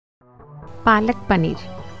Palak Paneer.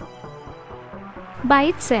 By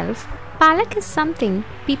itself, palak is something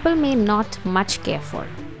people may not much care for.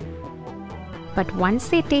 But once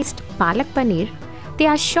they taste Palak Paneer, they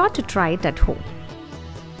are sure to try it at home.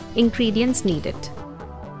 Ingredients needed: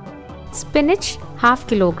 spinach ½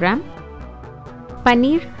 kilogram,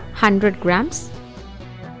 paneer 100 grams,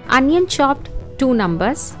 onion chopped 2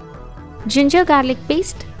 numbers, ginger garlic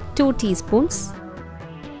paste 2 teaspoons,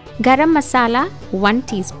 garam masala 1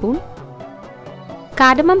 teaspoon,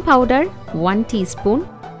 cardamom powder 1 teaspoon,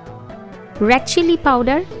 red chili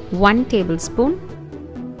powder 1 tablespoon,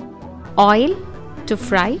 oil to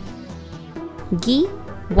fry, ghee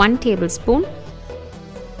 1 tablespoon,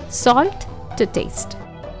 salt to taste.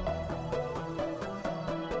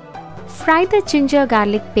 Fry the ginger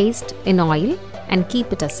garlic paste in oil and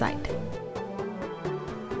keep it aside.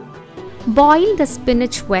 Boil the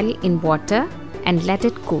spinach well in water and let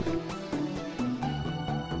it cool.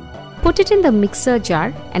 Put it in the mixer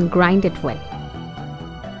jar and grind it well.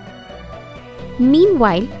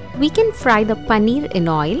 Meanwhile, we can fry the paneer in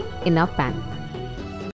oil in a pan.